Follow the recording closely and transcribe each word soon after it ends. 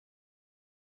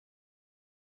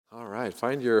All right,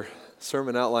 find your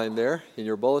sermon outline there in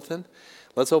your bulletin.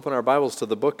 Let's open our Bibles to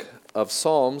the book of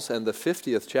Psalms and the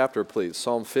 50th chapter, please.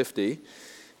 Psalm 50.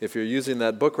 If you're using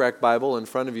that book rack Bible in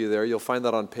front of you there, you'll find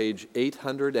that on page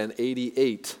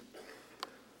 888.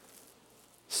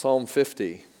 Psalm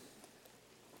 50.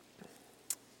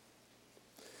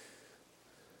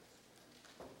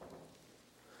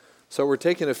 So we're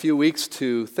taking a few weeks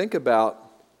to think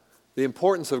about the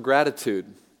importance of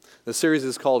gratitude. The series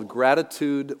is called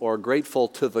Gratitude or Grateful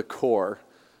to the Core,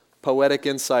 Poetic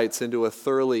Insights into a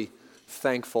Thoroughly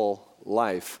Thankful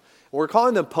Life. We're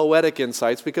calling them Poetic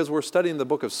Insights because we're studying the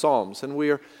book of Psalms, and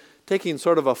we are taking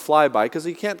sort of a flyby because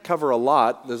you can't cover a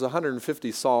lot. There's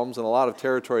 150 Psalms and a lot of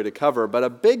territory to cover, but a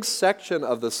big section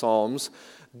of the Psalms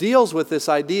deals with this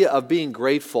idea of being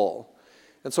grateful.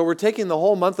 And so we're taking the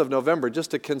whole month of November just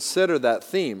to consider that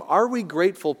theme. Are we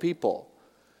grateful people?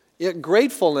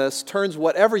 Gratefulness turns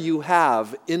whatever you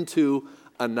have into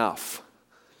enough.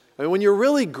 I mean, when you're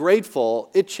really grateful,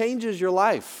 it changes your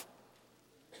life.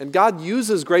 And God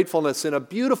uses gratefulness in a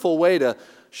beautiful way to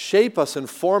shape us and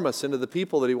form us into the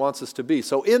people that He wants us to be.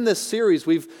 So in this series,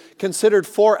 we've considered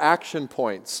 4 action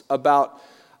points about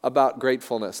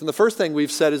gratefulness. And the first thing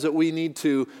we've said is that we need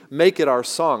to make it our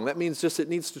song. That means just it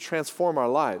needs to transform our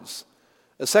lives.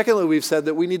 Secondly, we've said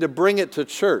that we need to bring it to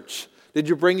church. Did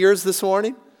you bring yours this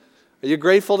morning? Are you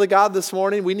grateful to God this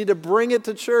morning? We need to bring it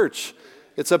to church.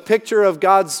 It's a picture of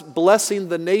God's blessing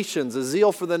the nations, a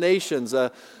zeal for the nations,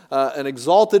 an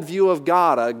exalted view of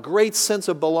God, a great sense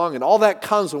of belonging. All that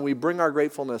comes when we bring our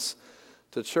gratefulness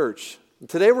to church. And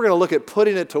today we're going to look at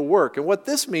putting it to work. And what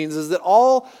this means is that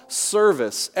all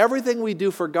service, everything we do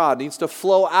for God, needs to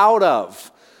flow out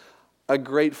of a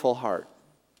grateful heart.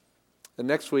 And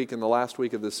next week, in the last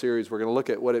week of this series, we're going to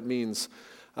look at what it means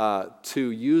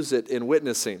to use it in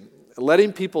witnessing.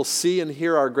 Letting people see and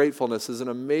hear our gratefulness is an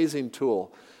amazing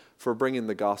tool for bringing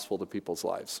the gospel to people's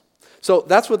lives. So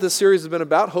that's what this series has been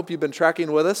about. Hope you've been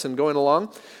tracking with us and going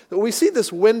along. We see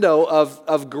this window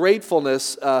of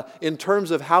gratefulness in terms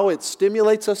of how it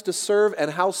stimulates us to serve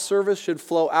and how service should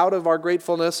flow out of our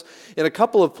gratefulness in a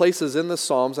couple of places in the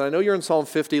Psalms. And I know you're in Psalm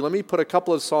 50. Let me put a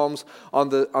couple of Psalms on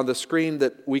the screen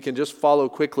that we can just follow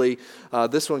quickly.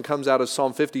 This one comes out of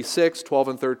Psalm 56, 12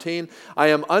 and 13. I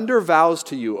am under vows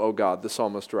to you, O God, the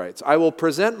psalmist writes. I will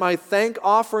present my thank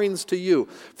offerings to you,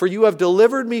 for you have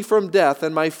delivered me from death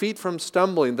and my feet from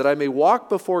stumbling, that I may walk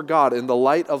before God in the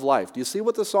light of life. Do you see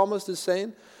what the psalmist is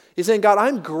saying? He's saying, God,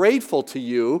 I'm grateful to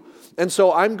you, and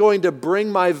so I'm going to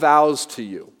bring my vows to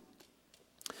you.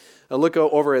 Now look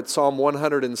over at Psalm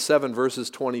 107, verses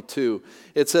 22.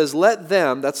 It says, let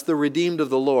them, that's the redeemed of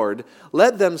the Lord,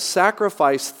 let them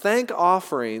sacrifice thank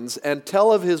offerings and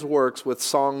tell of His works with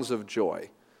songs of joy.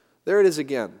 There it is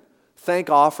again. Thank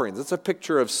offerings. It's a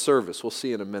picture of service. We'll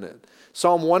see in a minute.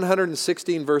 Psalm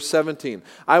 116, verse 17.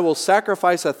 I will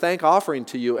sacrifice a thank offering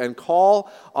to you and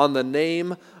call on the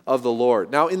name of the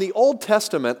Lord. Now, in the Old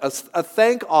Testament, a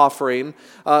thank offering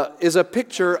is a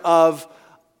picture of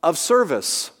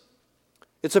service.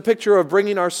 It's a picture of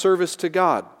bringing our service to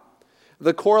God.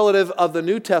 The correlative of the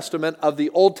New Testament, of the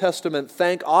Old Testament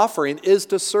thank offering, is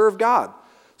to serve God.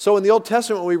 So in the Old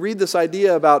Testament, when we read this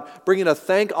idea about bringing a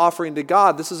thank offering to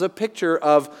God, this is a picture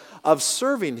of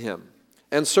serving Him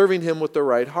and serving Him with the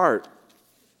right heart.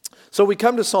 So we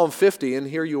come to Psalm 50, and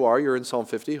here you are. You're in Psalm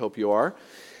 50. Hope you are.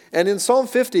 And in Psalm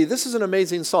 50, this is an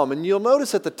amazing psalm. And you'll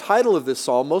notice that the title of this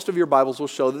psalm, most of your Bibles will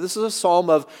show that this is a psalm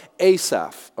of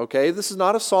Asaph. Okay, this is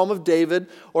not a psalm of David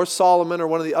or Solomon or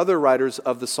one of the other writers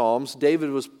of the Psalms. David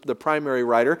was the primary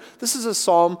writer. This is a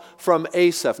psalm from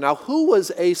Asaph. Now, who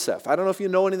was Asaph? I don't know if you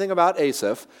know anything about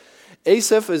Asaph.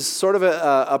 Asaph is sort of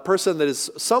a person that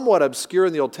is somewhat obscure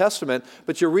in the Old Testament,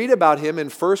 but you read about him in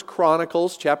 1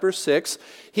 Chronicles chapter 6.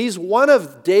 He's one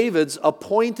of David's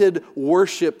appointed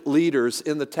worship leaders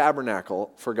in the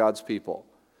tabernacle for God's people.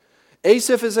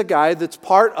 Asaph is a guy that's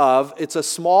it's a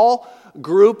small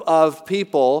group of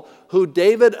people who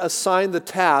David assigned the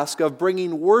task of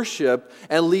bringing worship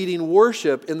and leading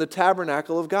worship in the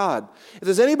tabernacle of God. If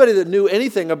there's anybody that knew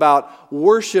anything about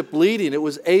worship leading, it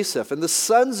was Asaph. And the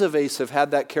sons of Asaph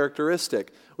had that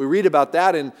characteristic. We read about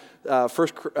that in 1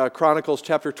 Chronicles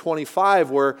chapter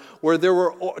 25, where there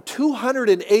were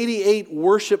 288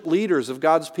 worship leaders of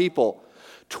God's people.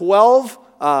 12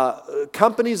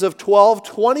 companies of 12,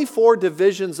 24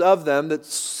 divisions of them that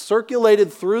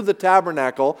circulated through the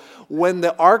tabernacle when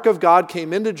the ark of God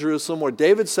came into Jerusalem, where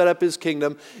David set up his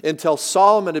kingdom, until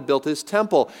Solomon had built his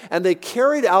temple. And they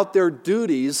carried out their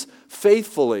duties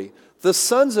faithfully. The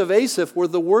sons of Asaph were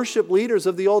the worship leaders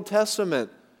of the Old Testament.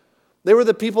 They were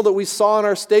the people that we saw on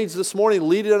our stage this morning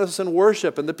leading us in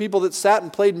worship, and the people that sat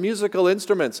and played musical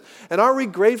instruments. And aren't we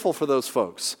grateful for those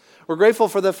folks? We're grateful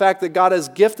for the fact that God has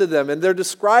gifted them, and they're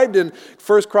described in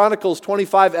 1 Chronicles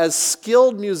 25 as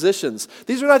skilled musicians.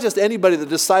 These are not just anybody that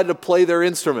decided to play their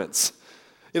instruments.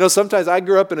 You know, sometimes I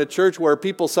grew up in a church where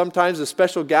people sometimes at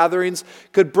special gatherings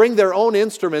could bring their own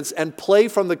instruments and play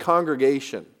from the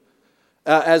congregation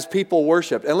as people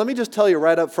worshiped. And let me just tell you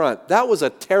right up front, that was a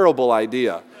terrible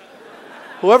idea.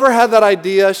 Whoever had that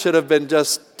idea should have been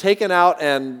just taken out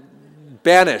and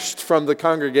banished from the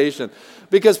congregation.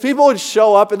 Because people would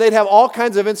show up and they'd have all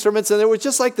kinds of instruments, and there was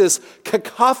just like this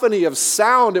cacophony of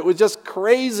sound. It was just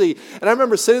crazy. And I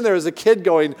remember sitting there as a kid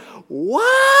going,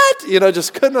 what? You know,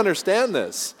 just couldn't understand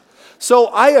this. So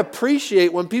I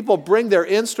appreciate when people bring their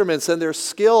instruments and they're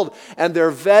skilled and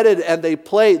they're vetted and they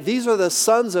play. These are the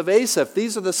sons of Asaph.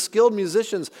 These are the skilled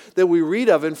musicians that we read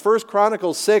of in 1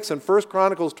 Chronicles 6 and 1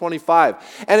 Chronicles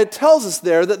 25. And it tells us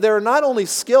there that they're not only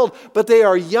skilled, but they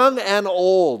are young and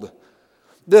old.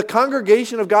 The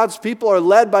congregation of God's people are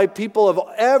led by people of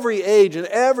every age and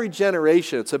every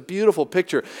generation. It's a beautiful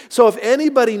picture. So if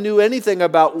anybody knew anything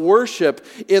about worship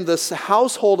in the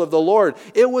household of the Lord,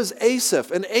 it was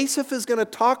Asaph. And Asaph is going to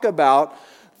talk about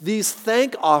these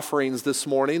thank offerings this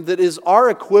morning that is our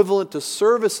equivalent to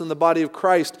service in the body of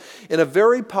Christ in a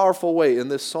very powerful way in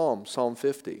this psalm, Psalm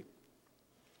 50.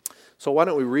 So why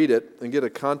don't we read it and get a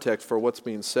context for what's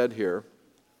being said here.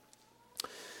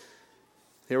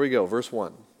 Here we go, verse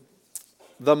 1.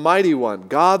 The mighty one,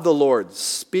 God the Lord,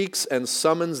 speaks and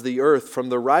summons the earth from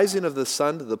the rising of the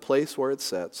sun to the place where it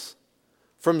sets.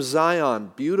 From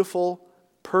Zion, beautiful,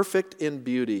 perfect in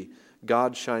beauty,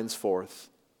 God shines forth.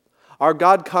 Our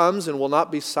God comes and will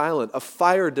not be silent. A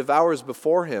fire devours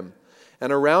before him,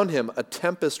 and around him a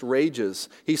tempest rages.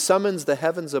 He summons the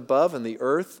heavens above and the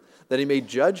earth, that he may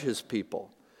judge his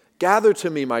people. Gather to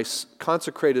me, my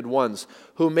consecrated ones,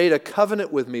 who made a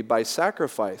covenant with me by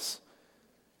sacrifice.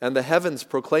 And the heavens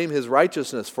proclaim his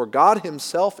righteousness, for God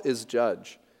himself is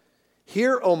judge.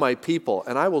 Hear, O my people,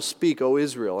 and I will speak, O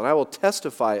Israel, and I will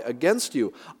testify against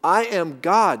you. I am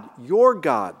God, your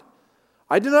God.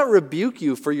 I do not rebuke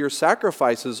you for your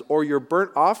sacrifices or your burnt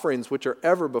offerings, which are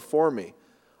ever before me.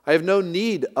 I have no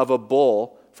need of a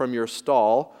bull from your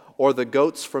stall or the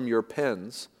goats from your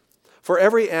pens. For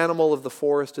every animal of the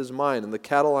forest is mine, and the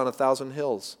cattle on 1,000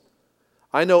 hills.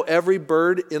 I know every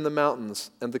bird in the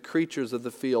mountains, and the creatures of the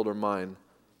field are mine.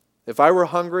 If I were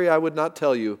hungry, I would not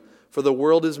tell you, for the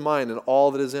world is mine and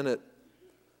all that is in it.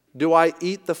 Do I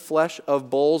eat the flesh of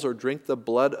bulls or drink the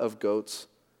blood of goats?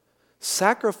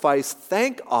 Sacrifice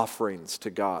thank offerings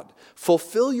to God.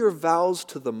 Fulfill your vows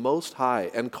to the Most High,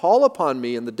 and call upon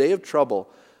me in the day of trouble.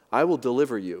 I will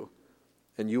deliver you,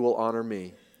 and you will honor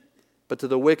me. But to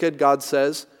the wicked, God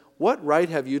says, what right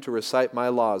have you to recite my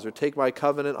laws or take my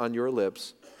covenant on your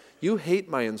lips? You hate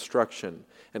my instruction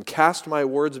and cast my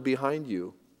words behind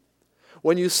you.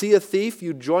 When you see a thief,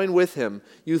 you join with him.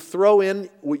 You throw in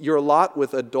your lot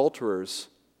with adulterers.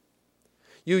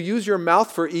 You use your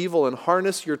mouth for evil and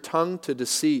harness your tongue to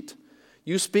deceit.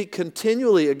 You speak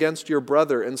continually against your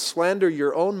brother and slander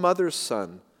your own mother's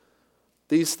son.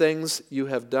 These things you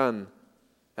have done,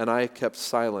 and I kept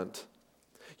silent.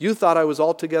 You thought I was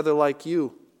altogether like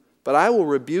you, but I will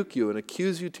rebuke you and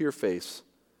accuse you to your face.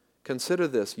 Consider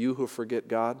this, you who forget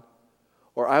God,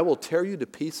 or I will tear you to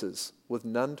pieces with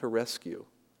none to rescue.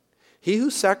 He who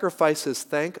sacrifices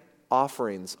thank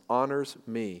offerings honors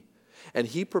me, and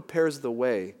he prepares the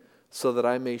way so that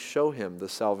I may show him the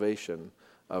salvation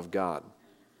of God.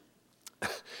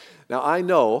 Now I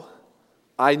know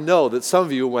that some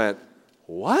of you went,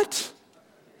 what?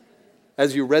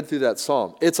 As you read through that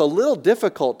psalm. It's a little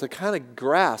difficult to kind of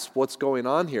grasp what's going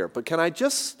on here. But I'm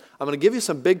going to give you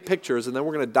some big pictures, and then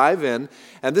we're going to dive in.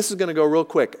 And this is going to go real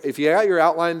quick. If you got your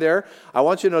outline there, I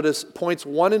want you to notice points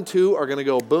 1 and 2 are going to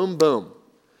go boom, boom.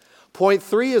 Point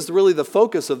 3 is really the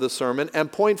focus of the sermon,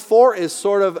 and point 4 is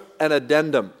sort of an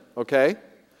addendum, okay?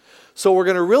 So we're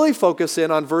going to really focus in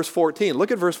on verse 14.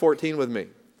 Look at verse 14 with me.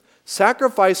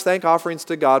 Sacrifice thank offerings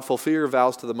to God, fulfill your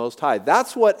vows to the Most High.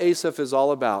 That's what Asaph is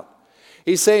all about.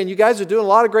 He's saying, you guys are doing a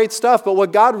lot of great stuff, but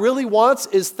what God really wants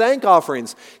is thank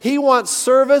offerings. He wants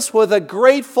service with a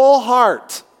grateful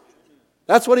heart.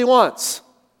 That's what he wants.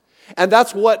 And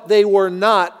that's what they were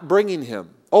not bringing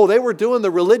him. Oh, they were doing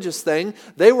the religious thing.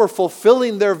 They were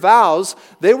fulfilling their vows.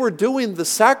 They were doing the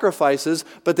sacrifices,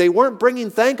 but they weren't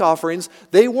bringing thank offerings.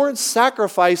 They weren't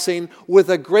sacrificing with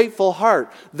a grateful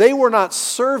heart. They were not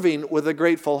serving with a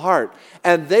grateful heart,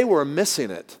 and they were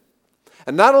missing it.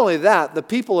 And not only that, the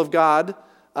people of God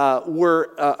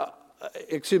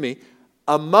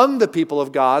among the people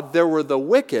of God, there were the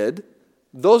wicked.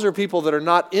 Those are people that are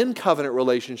not in covenant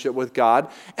relationship with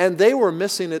God, and they were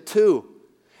missing it too.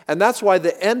 And that's why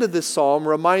the end of this psalm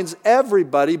reminds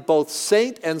everybody, both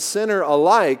saint and sinner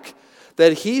alike,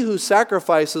 that he who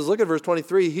sacrifices, look at verse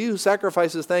 23, he who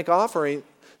sacrifices thank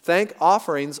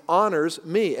offerings honors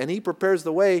me, and he prepares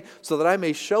the way so that I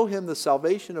may show him the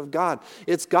salvation of God.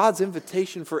 It's God's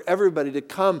invitation for everybody to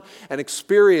come and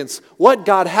experience what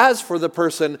God has for the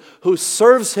person who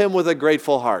serves him with a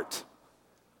grateful heart.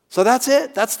 So that's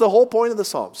it. That's the whole point of the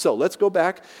psalm. So let's go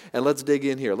back and let's dig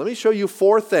in here. Let me show you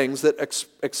 4 things that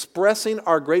expressing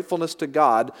our gratefulness to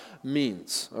God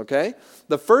means, okay?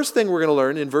 The first thing we're going to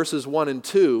learn in verses 1 and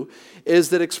 2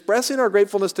 is that expressing our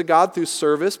gratefulness to God through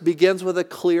service begins with a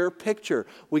clear picture.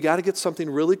 We got to get something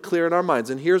really clear in our minds.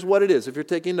 And here's what it is, if you're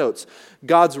taking notes.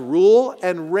 God's rule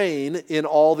and reign in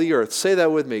all the earth. Say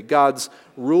that with me. God's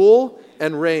rule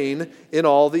and reign in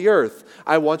all the earth.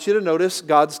 I want you to notice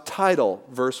God's title,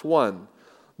 verse 1.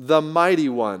 The Mighty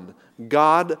One,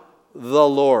 God the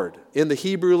Lord. In the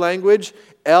Hebrew language,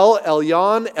 El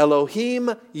Elyon,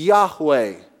 Elohim,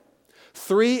 Yahweh.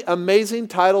 3 amazing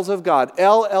titles of God.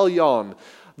 El Elyon,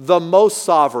 the most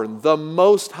sovereign, the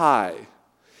most high.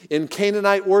 In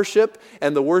Canaanite worship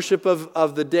and the worship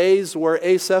of the days where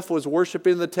Asaph was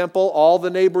worshiping the temple, all the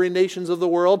neighboring nations of the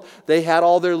world, they had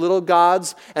all their little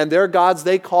gods, and their gods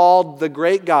they called the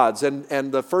great gods.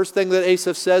 And the first thing that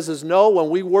Asaph says is, no, when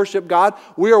we worship God,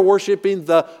 we are worshiping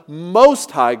the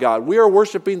Most High God. We are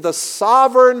worshiping the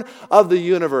sovereign of the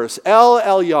universe, El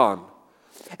Elyon.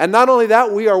 And not only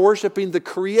that, we are worshiping the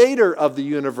creator of the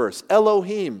universe,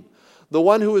 Elohim. The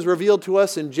one who is revealed to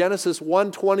us in Genesis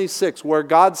 1:26, where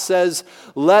God says,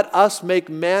 let us make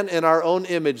man in our own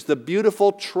image, the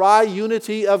beautiful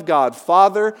triunity of God,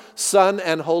 Father, Son,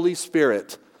 and Holy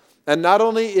Spirit. And not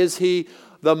only is he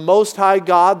the Most High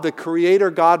God, the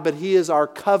Creator God, but he is our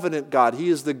covenant God. He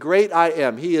is the great I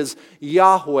am. He is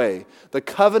Yahweh, the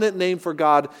covenant name for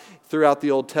God throughout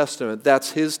the Old Testament.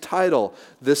 That's his title.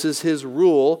 This is his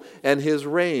rule and his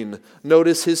reign.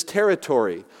 Notice his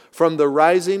territory. From the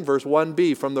rising, verse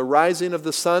 1b, from the rising of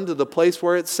the sun to the place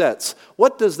where it sets.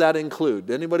 What does that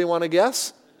include? Anybody want to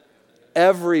guess?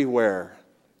 Everywhere.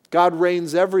 God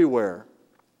reigns everywhere.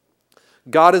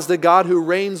 God is the God who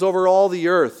reigns over all the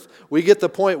earth. We get the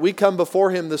point. We come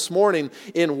before him this morning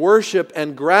in worship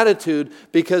and gratitude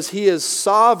because he is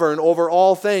sovereign over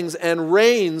all things and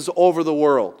reigns over the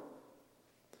world.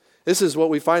 This is what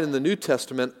we find in the New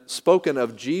Testament spoken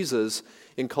of Jesus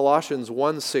in Colossians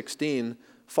 1:16.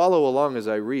 Follow along as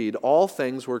I read. All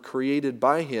things were created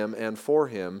by him and for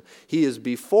him. He is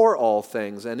before all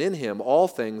things, and in him all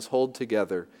things hold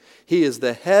together. He is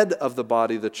the head of the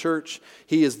body, the church.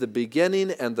 He is the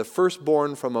beginning and the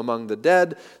firstborn from among the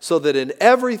dead, so that in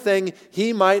everything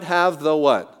he might have the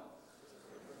what?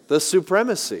 The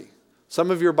supremacy.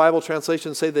 Some of your Bible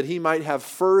translations say that he might have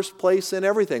first place in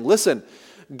everything. Listen,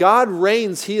 God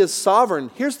reigns. He is sovereign.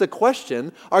 Here's the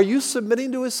question. Are you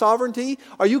submitting to his sovereignty?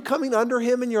 Are you coming under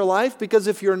him in your life? Because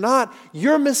if you're not,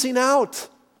 you're missing out.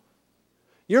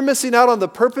 You're missing out on the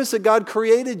purpose that God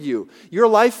created you. Your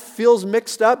life feels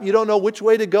mixed up. You don't know which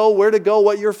way to go, where to go,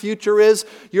 what your future is.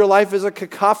 Your life is a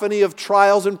cacophony of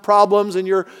trials and problems, and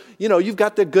you've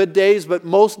got the good days, but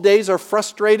most days are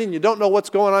frustrating. You don't know what's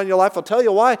going on in your life. I'll tell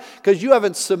you why. Because you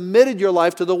haven't submitted your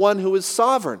life to the one who is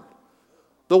sovereign.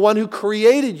 The one who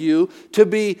created you to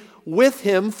be with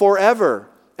him forever.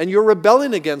 And you're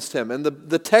rebelling against him. And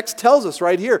the text tells us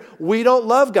right here, we don't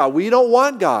love God. We don't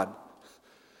want God.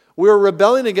 We're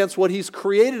rebelling against what he's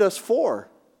created us for.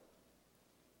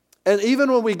 And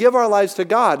even when we give our lives to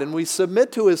God and we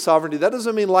submit to his sovereignty, that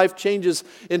doesn't mean life changes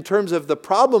in terms of the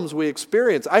problems we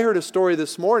experience. I heard a story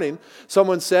this morning.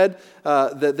 Someone said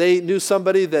that they knew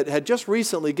somebody that had just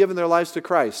recently given their lives to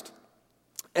Christ.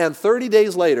 And 30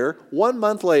 days later, 1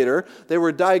 month later, they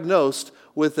were diagnosed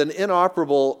with an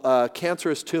inoperable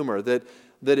cancerous tumor that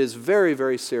is very,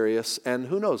 very serious and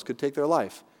who knows, could take their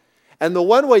life. And the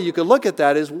one way you could look at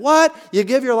that is, what? You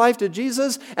give your life to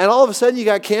Jesus and all of a sudden you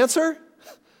got cancer?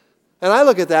 And I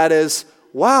look at that as,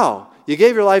 wow, you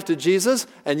gave your life to Jesus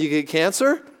and you get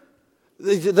cancer?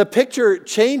 The picture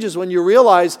changes when you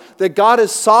realize that God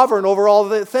is sovereign over all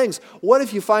the things. What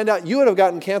if you find out you would have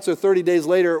gotten cancer 30 days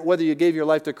later whether you gave your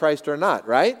life to Christ or not,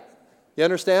 right? You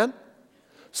understand?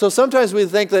 So sometimes we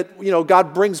think that,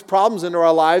 God brings problems into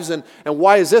our lives and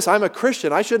why is this? I'm a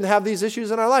Christian. I shouldn't have these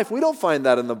issues in our life. We don't find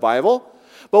that in the Bible.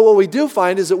 But what we do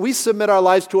find is that we submit our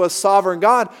lives to a sovereign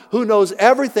God who knows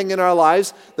everything in our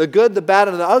lives, the good, the bad,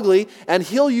 and the ugly, and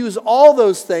He'll use all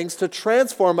those things to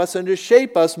transform us and to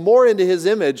shape us more into His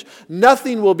image.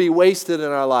 Nothing will be wasted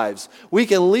in our lives. We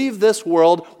can leave this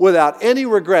world without any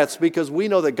regrets because we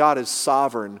know that God is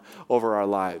sovereign over our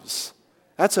lives.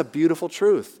 That's a beautiful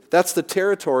truth. That's the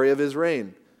territory of His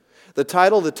reign. The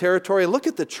title, the territory, look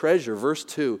at the treasure, verse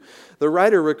 2. The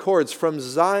writer records, from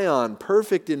Zion,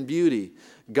 perfect in beauty,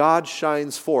 God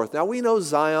shines forth. Now we know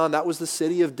Zion, that was the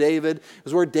city of David. It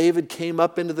was where David came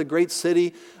up into the great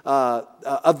city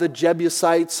of the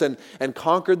Jebusites and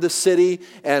conquered the city.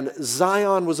 And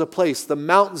Zion was a place, the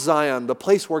Mount Zion, the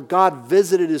place where God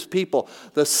visited His people,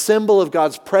 the symbol of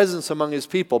God's presence among His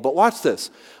people. But watch this.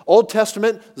 Old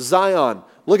Testament, Zion.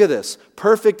 Look at this.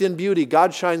 Perfect in beauty,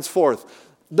 God shines forth.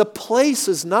 The place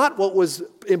is not what was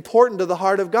important to the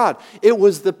heart of God. It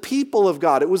was the people of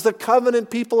God. It was the covenant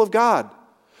people of God.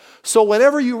 So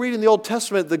whenever you read in the Old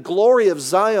Testament the glory of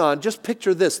Zion, just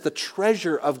picture this, the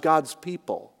treasure of God's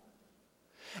people.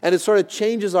 And it sort of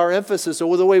changes our emphasis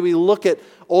or the way we look at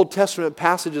Old Testament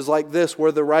passages like this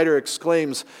where the writer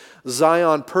exclaims,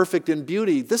 Zion perfect in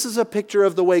beauty. This is a picture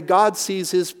of the way God sees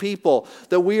His people,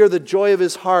 that we are the joy of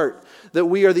His heart, that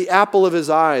we are the apple of His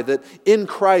eye, that in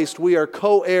Christ we are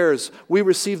co-heirs. We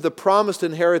receive the promised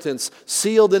inheritance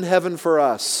sealed in heaven for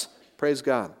us. Praise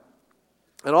God.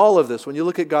 And all of this, when you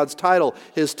look at God's title,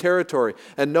 His territory,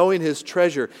 and knowing His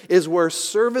treasure, is where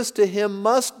service to Him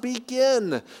must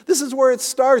begin. This is where it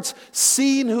starts,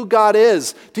 seeing who God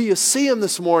is. Do you see Him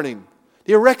this morning?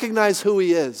 Do you recognize who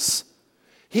He is?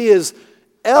 He is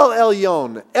El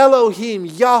Elyon, Elohim,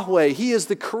 Yahweh. He is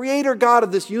the creator God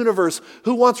of this universe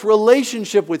who wants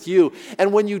relationship with you.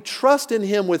 And when you trust in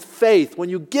Him with faith, when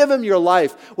you give Him your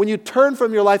life, when you turn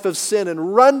from your life of sin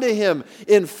and run to Him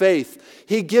in faith,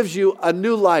 He gives you a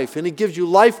new life and He gives you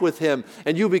life with Him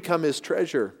and you become His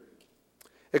treasure.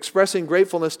 Expressing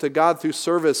gratefulness to God through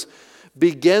service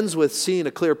begins with seeing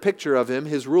a clear picture of Him,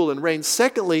 His rule and reign.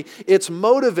 Secondly, it's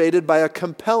motivated by a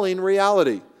compelling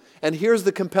reality. And here's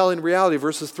the compelling reality,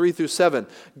 verses 3 through 7.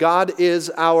 God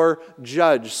is our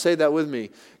judge. Say that with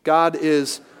me. God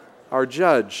is our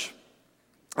judge.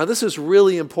 Now this is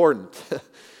really important.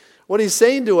 What He's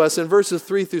saying to us in verses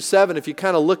 3 through 7, if you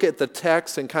kind of look at the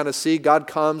text and kind of see, God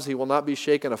comes, He will not be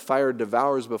shaken, a fire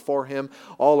devours before Him,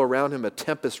 all around Him a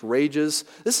tempest rages.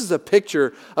 This is a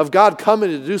picture of God coming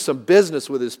to do some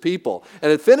business with His people.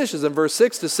 And it finishes in verse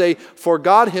 6 to say, for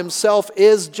God Himself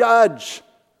is judge.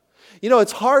 You know,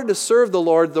 it's hard to serve the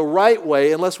Lord the right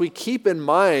way unless we keep in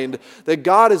mind that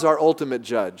God is our ultimate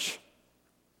judge.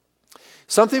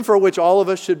 Something for which all of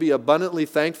us should be abundantly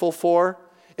thankful for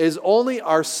is only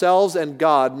ourselves and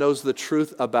God knows the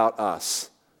truth about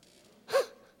us.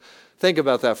 Think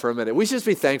about that for a minute. We should just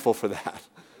be thankful for that.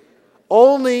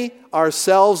 Only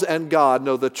ourselves and God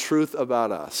know the truth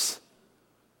about us.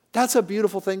 That's a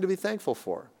beautiful thing to be thankful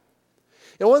for.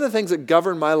 You know, one of the things that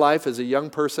governed my life as a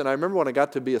young person, I remember when I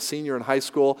got to be a senior in high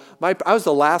school, I was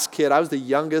the last kid. I was the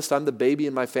youngest. I'm the baby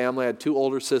in my family. I had 2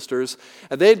 older sisters.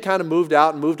 And they had kind of moved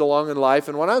out and moved along in life.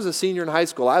 And when I was a senior in high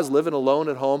school, I was living alone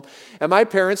at home. And my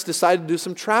parents decided to do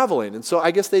some traveling. And so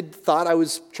I guess they thought I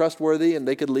was trustworthy and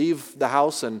they could leave the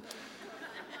house and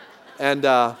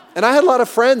I had a lot of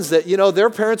friends that, you know,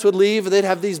 their parents would leave and they'd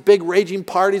have these big raging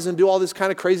parties and do all this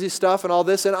kind of crazy stuff and all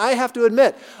this. And I have to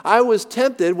admit, I was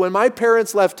tempted when my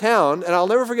parents left town, and I'll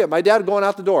never forget, my dad going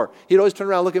out the door. He'd always turn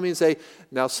around and look at me and say,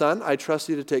 now, son, I trust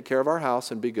you to take care of our house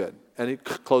and be good. And he'd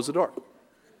close the door.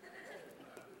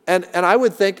 And I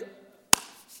would think,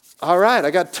 all right, I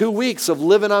got 2 weeks of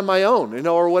living on my own, you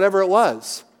know, or whatever it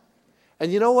was.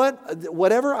 And you know what?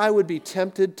 Whatever I would be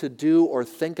tempted to do or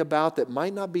think about that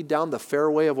might not be down the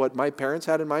fairway of what my parents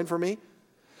had in mind for me,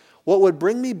 what would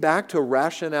bring me back to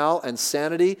rationale and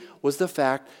sanity was the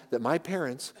fact that my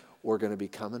parents were going to be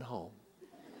coming home.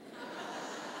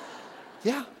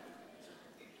 Yeah.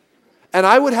 And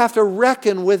I would have to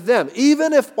reckon with them.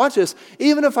 Even if, watch this,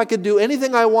 even if I could do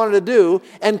anything I wanted to do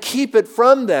and keep it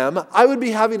from them, I would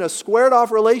be having a squared off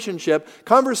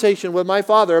conversation with my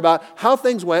father about how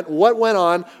things went, what went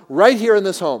on right here in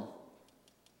this home.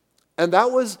 And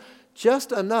that was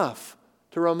just enough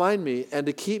to remind me and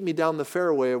to keep me down the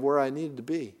fairway of where I needed to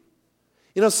be.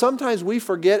 You know, sometimes we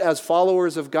forget as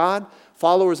followers of God,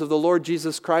 followers of the Lord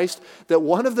Jesus Christ, that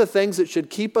one of the things that should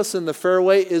keep us in the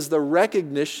fairway is the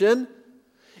recognition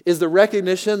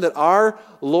that our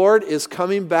Lord is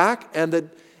coming back and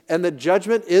that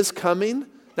judgment is coming.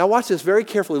 Now watch this very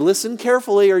carefully. Listen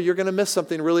carefully or you're going to miss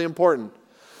something really important.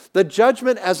 The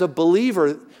judgment as a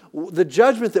believer, the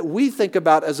judgment that we think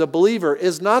about as a believer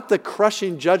is not the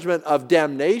crushing judgment of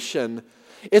damnation.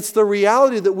 It's the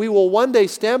reality that we will one day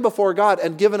stand before God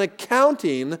and give an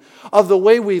accounting of the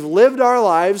way we've lived our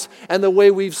lives and the way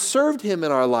we've served Him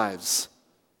in our lives.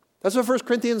 That's what 1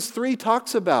 Corinthians 3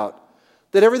 talks about,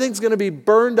 that everything's going to be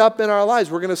burned up in our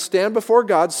lives. We're going to stand before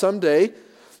God someday,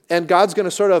 and God's going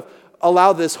to sort of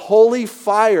allow this holy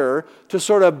fire to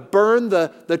sort of burn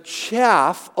the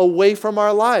chaff away from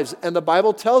our lives. And the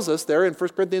Bible tells us there in 1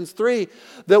 Corinthians 3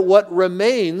 that what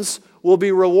remains will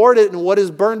be rewarded and what is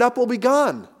burned up will be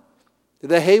gone.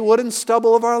 The hay, wood, and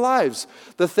stubble of our lives.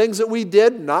 The things that we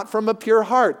did not from a pure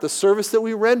heart. The service that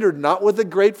we rendered not with a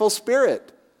grateful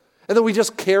spirit. And then we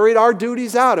just carried our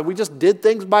duties out and we just did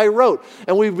things by rote.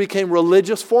 And we became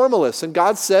religious formalists. And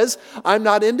God says, I'm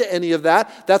not into any of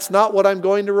that. That's not what I'm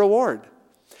going to reward.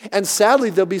 And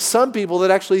sadly, there'll be some people that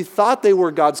actually thought they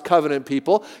were God's covenant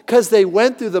people because they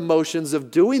went through the motions of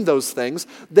doing those things.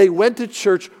 They went to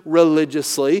church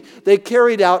religiously. They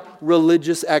carried out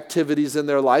religious activities in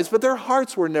their lives, but their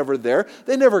hearts were never there.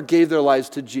 They never gave their lives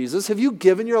to Jesus. Have you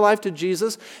given your life to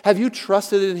Jesus? Have you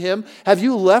trusted in Him? Have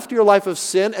you left your life of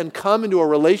sin and come into a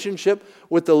relationship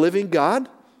with the living God?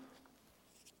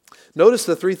 Notice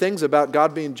the three things about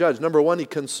God being judged. Number one, He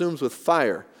consumes with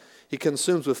fire. He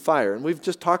consumes with fire. And we've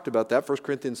just talked about that. 1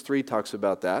 Corinthians 3 talks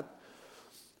about that.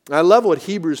 And I love what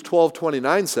Hebrews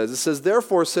 12:29 says. It says,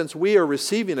 therefore, since we are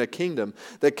receiving a kingdom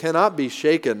that cannot be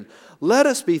shaken, let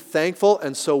us be thankful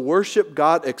and so worship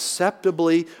God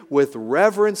acceptably with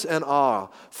reverence and awe.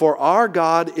 For our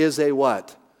God is a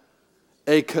what?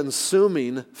 A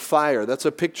consuming fire. That's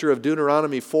a picture of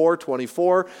Deuteronomy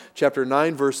 4:24, chapter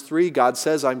 9, verse 3. God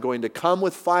says, I'm going to come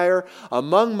with fire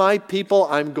among my people.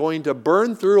 I'm going to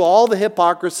burn through all the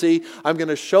hypocrisy. I'm going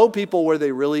to show people where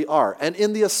they really are. And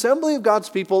in the assembly of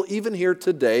God's people, even here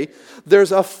today,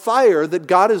 there's a fire that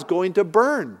God is going to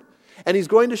burn. And He's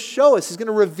going to show us, He's going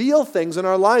to reveal things in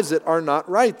our lives that are not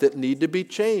right, that need to be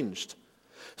changed.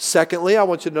 Secondly, I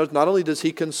want you to notice, not only does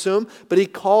He consume, but He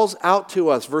calls out to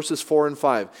us, verses 4 and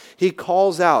 5. He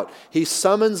calls out. He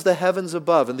summons the heavens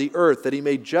above and the earth that He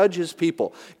may judge His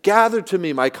people. Gather to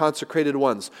me, my consecrated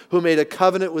ones, who made a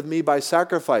covenant with me by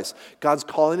sacrifice. God's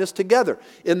calling us together.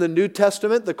 In the New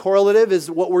Testament, the correlative is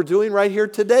what we're doing right here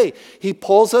today. He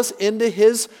pulls us into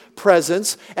His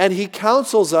presence and He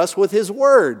counsels us with His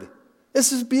word.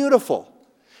 This is beautiful.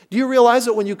 Do you realize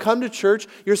that when you come to church,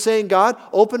 you're saying, God,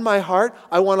 open my heart.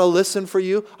 I want to listen for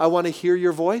you. I want to hear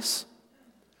your voice.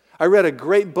 I read a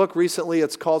great book recently.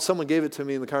 It's called, someone gave it to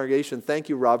me in the congregation. Thank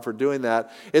you, Rob, for doing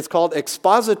that. It's called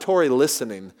Expository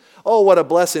Listening. Oh, what a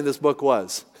blessing this book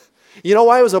was. You know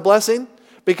why it was a blessing?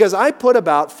 Because I put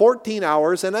about 14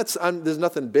 hours, and there's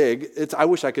nothing big. I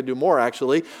wish I could do more,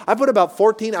 actually. I put about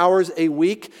 14 hours a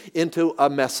week into a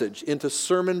message, into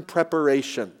sermon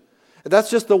preparation.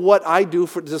 That's just what I do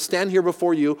to stand here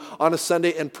before you on a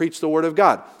Sunday and preach the Word of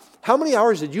God. How many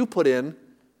hours did you put in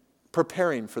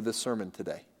preparing for this sermon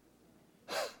today?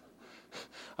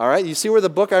 All right, you see where the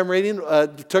book I'm reading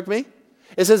took me?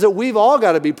 It says that we've all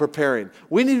got to be preparing.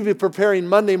 We need to be preparing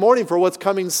Monday morning for what's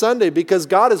coming Sunday because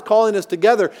God is calling us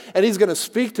together and He's going to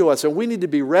speak to us and we need to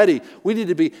be ready. We need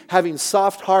to be having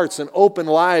soft hearts and open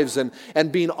lives and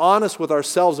being honest with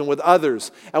ourselves and with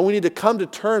others. And we need to come to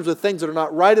terms with things that are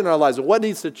not right in our lives and what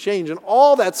needs to change and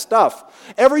all that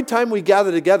stuff. Every time we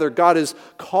gather together, God is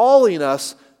calling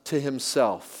us to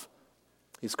Himself.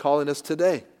 He's calling us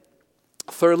today.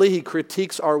 Thirdly, He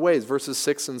critiques our ways, verses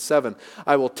 6 and 7.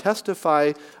 I will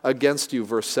testify against you,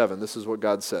 verse 7. This is what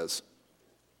God says.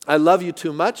 I love you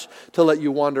too much to let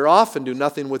you wander off and do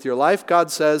nothing with your life. God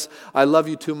says, I love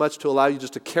you too much to allow you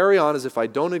just to carry on as if I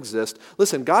don't exist.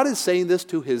 Listen, God is saying this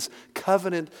to His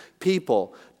covenant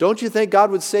people. Don't you think God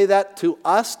would say that to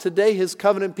us today, His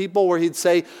covenant people, where He'd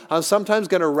say, I'm sometimes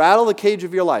going to rattle the cage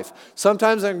of your life.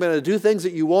 Sometimes I'm going to do things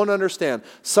that you won't understand.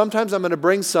 Sometimes I'm going to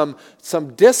bring some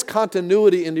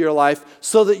discontinuity into your life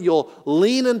so that you'll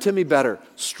lean into me better,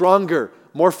 stronger,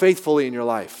 more faithfully in your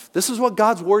life. This is what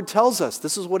God's Word tells us.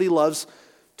 This is what He loves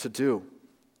to do.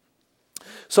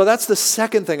 So that's the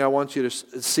second thing I want you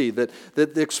to see, that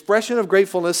the expression of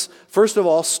gratefulness, first of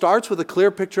all, starts with a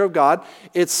clear picture of God.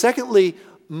 It's secondly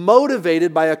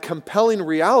motivated by a compelling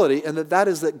reality, and that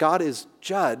is that God is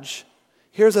judge.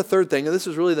 Here's a third thing, and this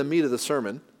is really the meat of the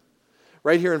sermon.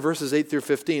 Right here in verses 8 through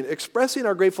 15, expressing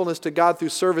our gratefulness to God through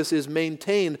service is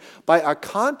maintained by a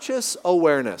conscious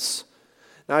awareness.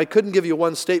 Now, I couldn't give you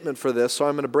one statement for this, so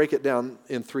I'm going to break it down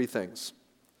in three things.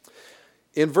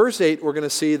 In verse 8, we're going to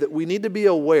see that we need to be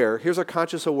aware. Here's our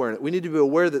conscious awareness. We need to be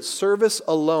aware that service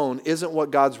alone isn't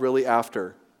what God's really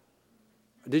after.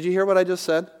 Did you hear what I just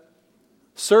said?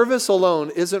 Service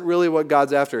alone isn't really what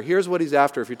God's after. Here's what He's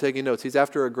after if you're taking notes. He's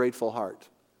after a grateful heart.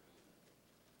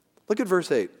 Look at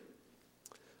verse 8.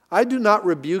 I do not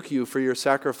rebuke you for your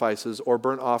sacrifices or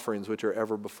burnt offerings which are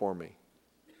ever before me.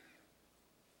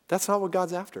 That's not what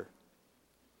God's after.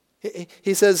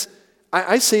 He says,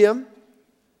 I see them.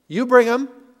 You bring them.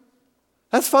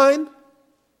 That's fine.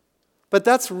 But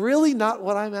that's really not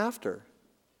what I'm after.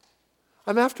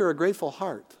 I'm after a grateful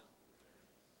heart.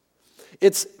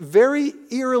 It's very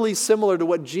eerily similar to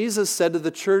what Jesus said to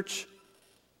the church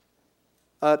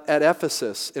at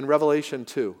Ephesus in Revelation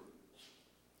 2.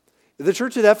 The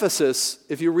church at Ephesus,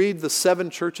 if you read the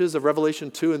 7 churches of Revelation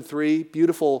 2 and 3,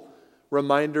 beautiful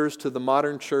reminders to the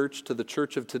modern church, to the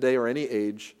church of today or any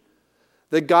age,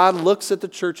 that God looks at the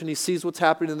church and he sees what's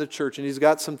happening in the church and he's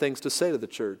got some things to say to the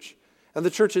church. And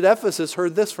the church at Ephesus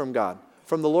heard this from God,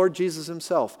 from the Lord Jesus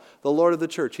himself, the Lord of the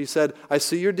church. He said, I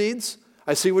see your deeds.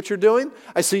 I see what you're doing.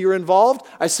 I see you're involved.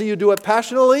 I see you do it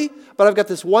passionately, but I've got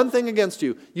this one thing against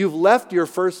you. You've left your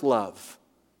first love.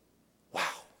 Wow.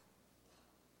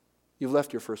 You've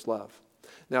left your first love.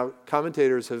 Now,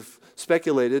 commentators have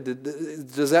speculated,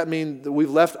 does that mean that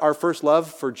we've left our first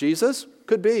love for Jesus?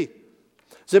 Could be.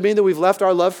 Does it mean that we've left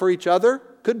our love for each other?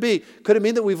 Could be. Could it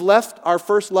mean that we've left our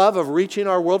first love of reaching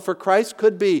our world for Christ?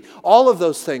 Could be. All of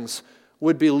those things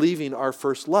would be leaving our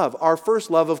first love. Our first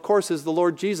love, of course, is the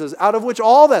Lord Jesus, out of which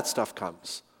all that stuff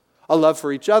comes. A love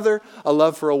for each other, a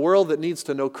love for a world that needs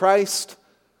to know Christ.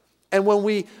 And when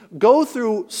we go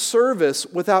through service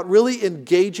without really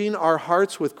engaging our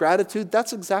hearts with gratitude,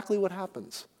 that's exactly what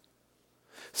happens.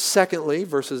 Secondly,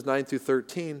 verses 9 through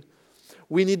 13,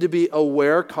 we need to be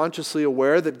aware, consciously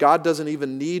aware, that God doesn't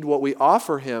even need what we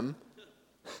offer him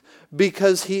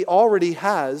because he already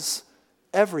has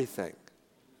everything.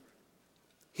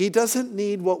 He doesn't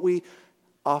need what we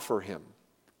offer him.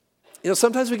 You know,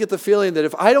 sometimes we get the feeling that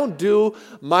if I don't do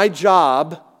my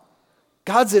job,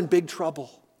 God's in big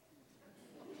trouble.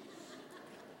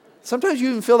 Sometimes you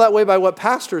even feel that way by what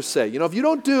pastors say. You know, if you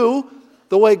don't do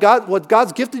the way what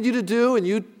God's gifted you to do,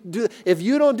 and if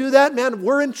you don't do that, man,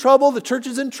 we're in trouble, the church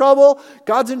is in trouble,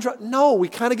 God's in trouble. No, we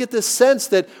kind of get this sense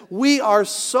that we are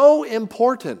so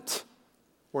important.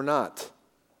 We're not.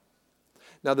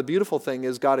 Now, the beautiful thing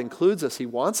is God includes us. He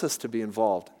wants us to be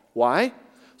involved. Why?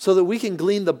 So that we can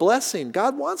glean the blessing.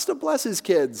 God wants to bless his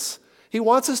kids. He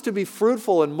wants us to be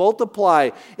fruitful and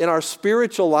multiply in our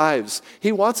spiritual lives.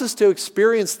 He wants us to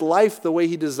experience life the way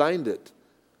he designed it.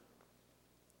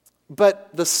 But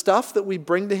the stuff that we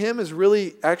bring to him is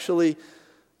really actually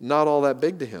not all that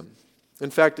big to him.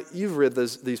 In fact, you've read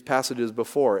these passages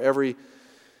before.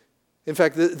 In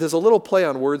fact, there's a little play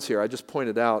on words here I just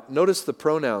pointed out. Notice the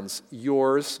pronouns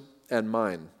yours and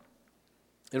mine.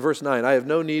 In verse 9, I have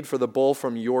no need for the bull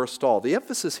from your stall. The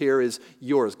emphasis here is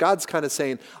yours. God's kind of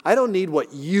saying, I don't need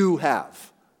what you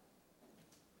have.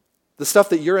 The stuff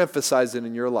that you're emphasizing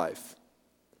in your life.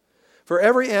 For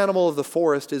every animal of the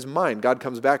forest is mine. God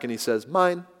comes back and he says,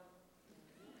 mine.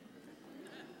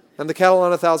 And the cattle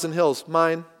on 1,000 hills,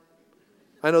 mine.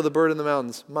 I know the bird in the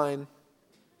mountains, mine.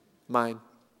 Mine.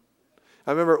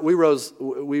 I remember we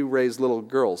raised little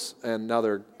girls, and now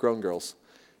they're grown girls.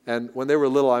 And when they were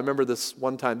little, I remember this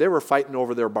one time, they were fighting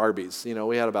over their Barbies. You know,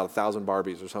 we had about 1,000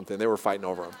 Barbies or something. They were fighting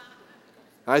over them.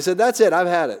 And I said, that's it, I've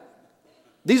had it.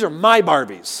 These are my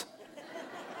Barbies.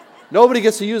 Nobody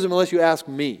gets to use them unless you ask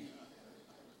me.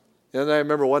 And I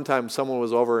remember one time someone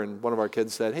was over and one of our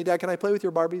kids said, hey, Dad, can I play with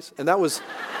your Barbies? And that was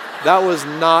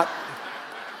not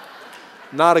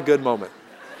a good moment.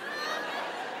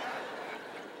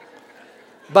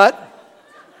 But,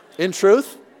 in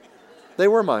truth, they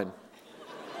were mine.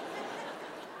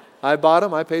 I bought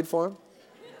them, I paid for them.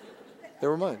 They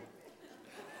were mine.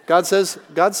 God says,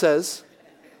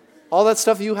 all that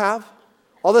stuff you have,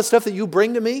 all that stuff that you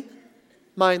bring to me,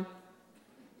 mine.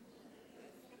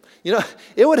 You know,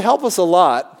 it would help us a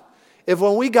lot if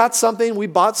when we got something, we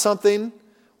bought something,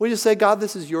 we just say, God,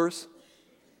 this is yours.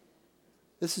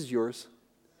 This is yours.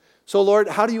 So, Lord,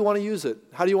 how do you want to use it?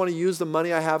 How do you want to use the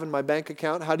money I have in my bank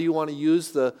account? How do you want to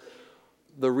use the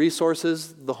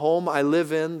resources, the home I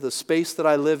live in, the space that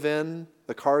I live in,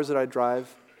 the cars that I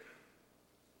drive?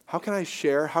 How can I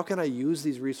share? How can I use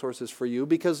these resources for you?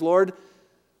 Because, Lord,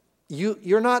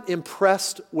 you're not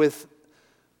impressed with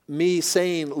me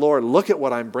saying, Lord, look at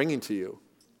what I'm bringing to you.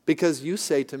 Because you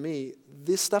say to me,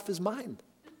 this stuff is mine.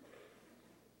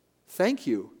 Thank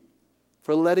you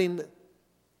for letting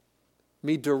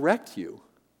me direct you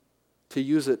to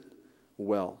use it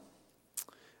well.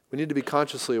 We need to be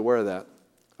consciously aware of that.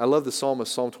 I love the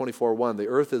psalmist, Psalm 24:1. The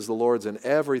earth is the Lord's and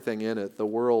everything in it, the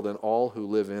world and all who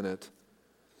live in it.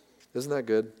 Isn't that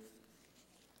good?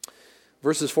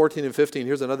 Verses 14 and 15,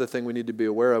 here's another thing we need to be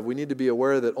aware of. We need to be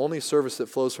aware that only service that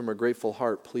flows from a grateful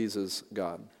heart pleases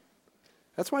God.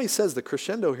 That's why he says the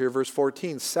crescendo here, verse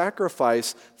 14,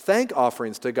 sacrifice thank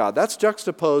offerings to God. That's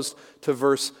juxtaposed to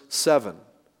verse 7,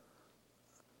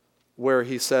 where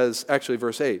he says, actually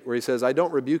verse 8, where he says, I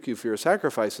don't rebuke you for your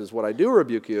sacrifices. What I do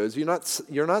rebuke you is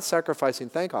you're not sacrificing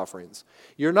thank offerings.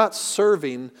 You're not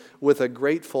serving with a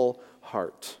grateful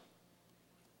heart.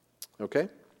 Okay?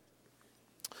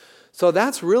 So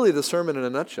that's really the sermon in a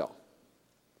nutshell.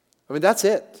 I mean, that's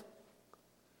it.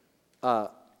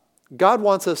 God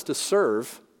wants us to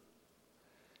serve,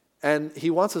 and he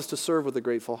wants us to serve with a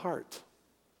grateful heart.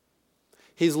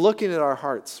 He's looking at our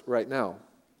hearts right now,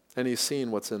 and he's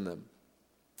seeing what's in them.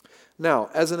 Now,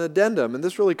 as an addendum, and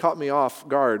this really caught me off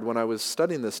guard when I was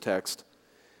studying this text,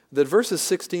 that verses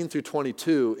 16 through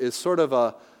 22 is sort of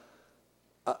a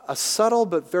subtle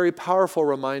but very powerful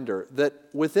reminder that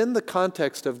within the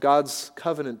context of God's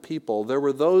covenant people, there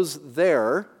were those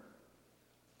there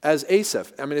as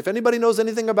Asaph. I mean, if anybody knows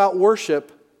anything about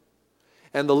worship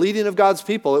and the leading of God's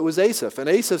people, it was Asaph. And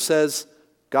Asaph says,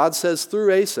 God says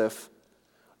through Asaph,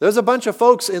 there's a bunch of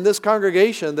folks in this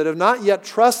congregation that have not yet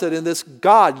trusted in this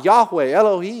God, Yahweh,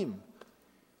 Elohim,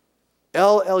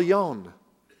 El Elyon.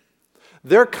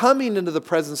 They're coming into the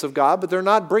presence of God, but they're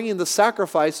not bringing the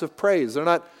sacrifice of praise. They're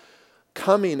not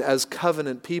coming as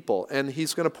covenant people. And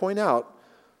he's going to point out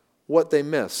what they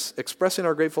miss. Expressing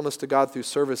our gratefulness to God through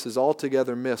service is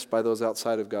altogether missed by those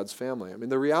outside of God's family. I mean,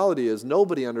 the reality is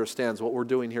nobody understands what we're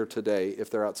doing here today if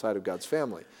they're outside of God's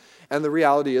family. And the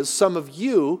reality is some of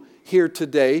you here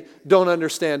today don't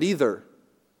understand either.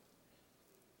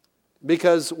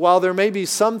 Because while there may be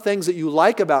some things that you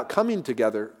like about coming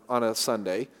together on a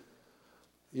Sunday,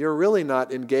 you're really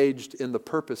not engaged in the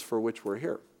purpose for which we're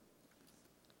here.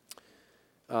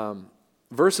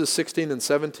 Verses 16 and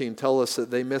 17 tell us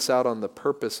that they miss out on the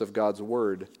purpose of God's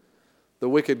word.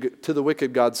 To the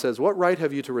wicked, God says, what right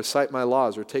have you to recite my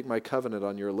laws or take my covenant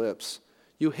on your lips?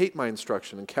 You hate my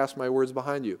instruction and cast my words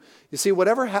behind you. You see,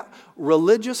 whatever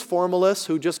religious formalists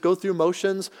who just go through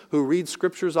motions, who read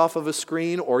scriptures off of a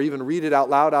screen or even read it out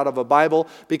loud out of a Bible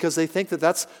because they think that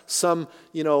that's some,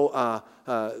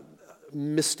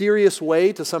 mysterious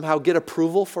way to somehow get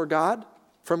approval from God.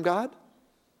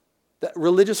 That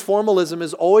religious formalism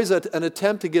is always an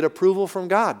attempt to get approval from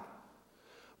God.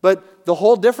 But the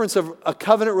whole difference of a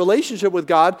covenant relationship with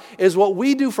God is what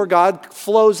we do for God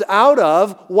flows out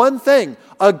of one thing,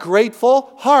 a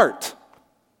grateful heart.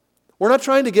 We're not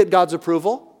trying to get God's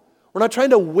approval. We're not trying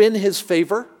to win his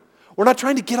favor. We're not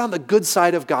trying to get on the good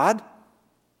side of God.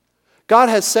 God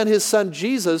has sent his son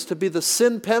Jesus to be the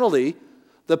sin penalty,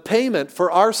 the payment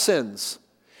for our sins.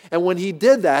 And when he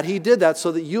did that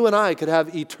so that you and I could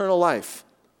have eternal life.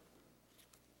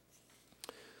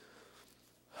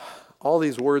 All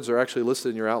these words are actually listed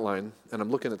in your outline, and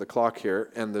I'm looking at the clock here,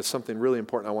 and there's something really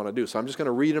important I want to do. So I'm just going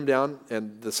to read them down,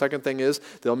 and the second thing is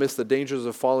they'll miss the dangers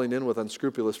of falling in with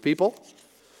unscrupulous people.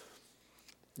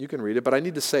 You can read it, but I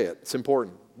need to say it. It's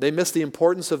important. They miss the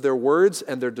importance of their words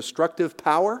and their destructive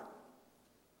power.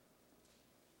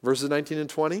 Verses 19 and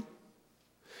 20.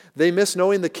 They miss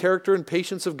knowing the character and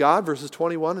patience of God, verses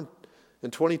 21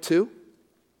 and 22.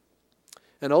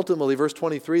 And ultimately, verse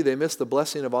 23, they miss the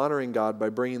blessing of honoring God by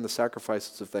bringing the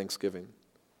sacrifices of thanksgiving.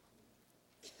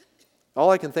 All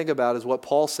I can think about is what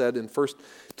Paul said in 1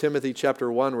 Timothy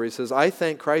chapter 1, where he says, I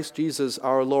thank Christ Jesus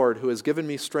our Lord, who has given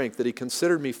me strength, that he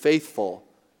considered me faithful,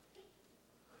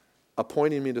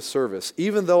 appointing me to service.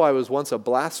 Even though I was once a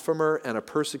blasphemer and a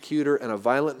persecutor and a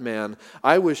violent man,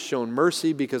 I was shown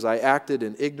mercy because I acted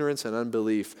in ignorance and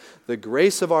unbelief. The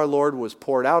grace of our Lord was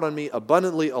poured out on me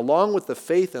abundantly, along with the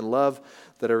faith and love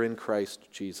that are in Christ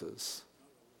Jesus.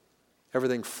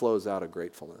 Everything flows out of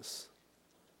gratefulness.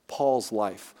 Paul's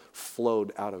life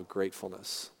flowed out of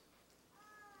gratefulness.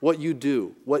 What you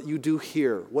do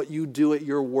here, what you do at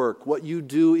your work, what you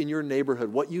do in your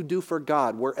neighborhood, what you do for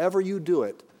God, wherever you do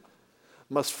it,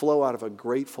 must flow out of a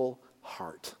grateful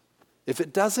heart. If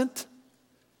it doesn't,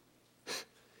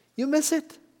 you miss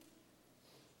it.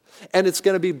 And it's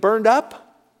going to be burned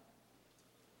up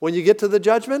when you get to the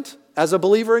judgment as a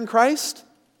believer in Christ.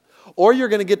 Or you're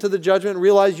going to get to the judgment and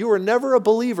realize you were never a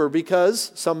believer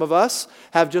because some of us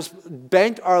have just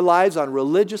banked our lives on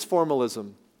religious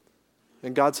formalism.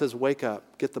 And God says, wake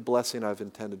up, get the blessing I've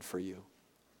intended for you.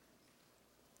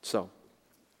 So,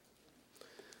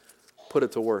 put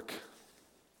it to work.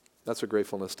 That's what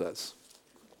gratefulness does.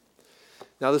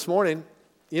 Now this morning,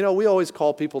 we always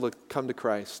call people to come to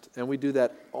Christ, and we do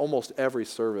that almost every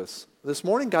service. This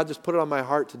morning, God just put it on my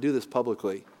heart to do this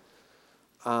publicly.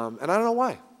 And I don't know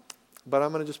why, but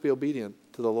I'm going to just be obedient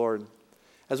to the Lord.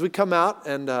 As we come out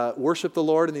and worship the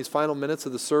Lord in these final minutes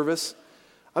of the service,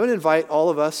 I'm going to invite all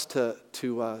of us to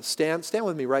stand. Stand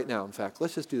with me right now, in fact.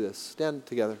 Let's just do this. Stand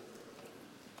together.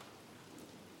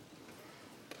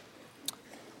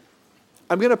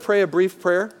 I'm going to pray a brief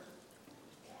prayer.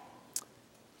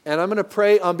 And I'm going to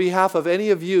pray on behalf of any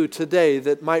of you today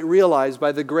that might realize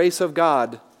by the grace of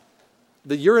God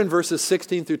that you're in verses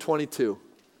 16 through 22.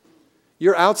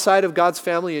 You're outside of God's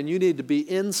family and you need to be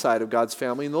inside of God's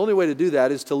family. And the only way to do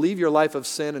that is to leave your life of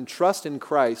sin and trust in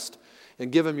Christ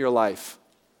and give Him your life.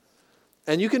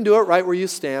 And you can do it right where you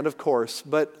stand, of course.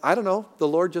 But I don't know, the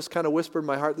Lord just kind of whispered in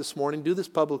my heart this morning, do this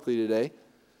publicly today.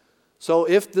 So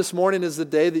if this morning is the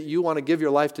day that you want to give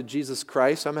your life to Jesus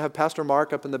Christ, I'm going to have Pastor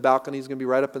Mark up in the balcony. He's going to be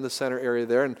right up in the center area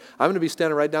there. And I'm going to be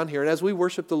standing right down here. And as we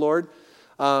worship the Lord,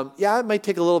 it might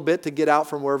take a little bit to get out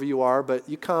from wherever you are, but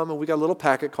you come and we got a little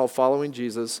packet called Following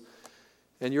Jesus.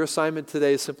 And your assignment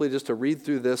today is simply just to read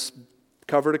through this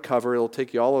cover to cover. It'll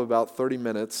take you all of about 30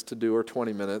 minutes to do, or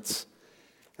 20 minutes,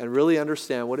 and really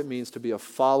understand what it means to be a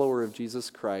follower of Jesus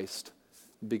Christ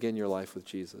and begin your life with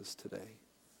Jesus today.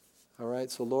 All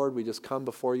right, so Lord, we just come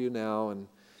before you now, and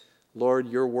Lord,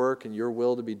 your work and your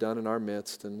will to be done in our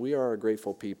midst, and we are a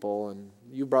grateful people, and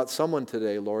you brought someone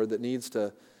today, Lord, that needs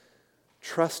to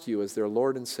trust you as their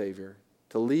Lord and Savior,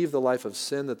 to leave the life of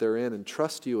sin that they're in and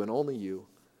trust you and only you.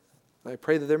 And I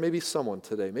pray that there may be someone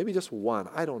today, maybe just one,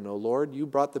 I don't know, Lord, you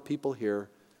brought the people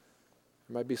here.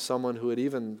 There might be someone who would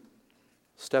even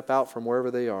step out from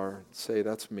wherever they are and say,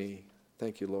 that's me.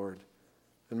 Thank you, Lord.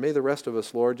 And may the rest of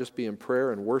us, Lord, just be in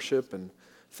prayer and worship and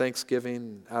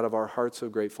thanksgiving out of our hearts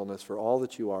of gratefulness for all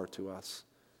that you are to us.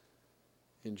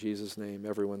 In Jesus' name,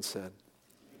 everyone said,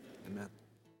 amen.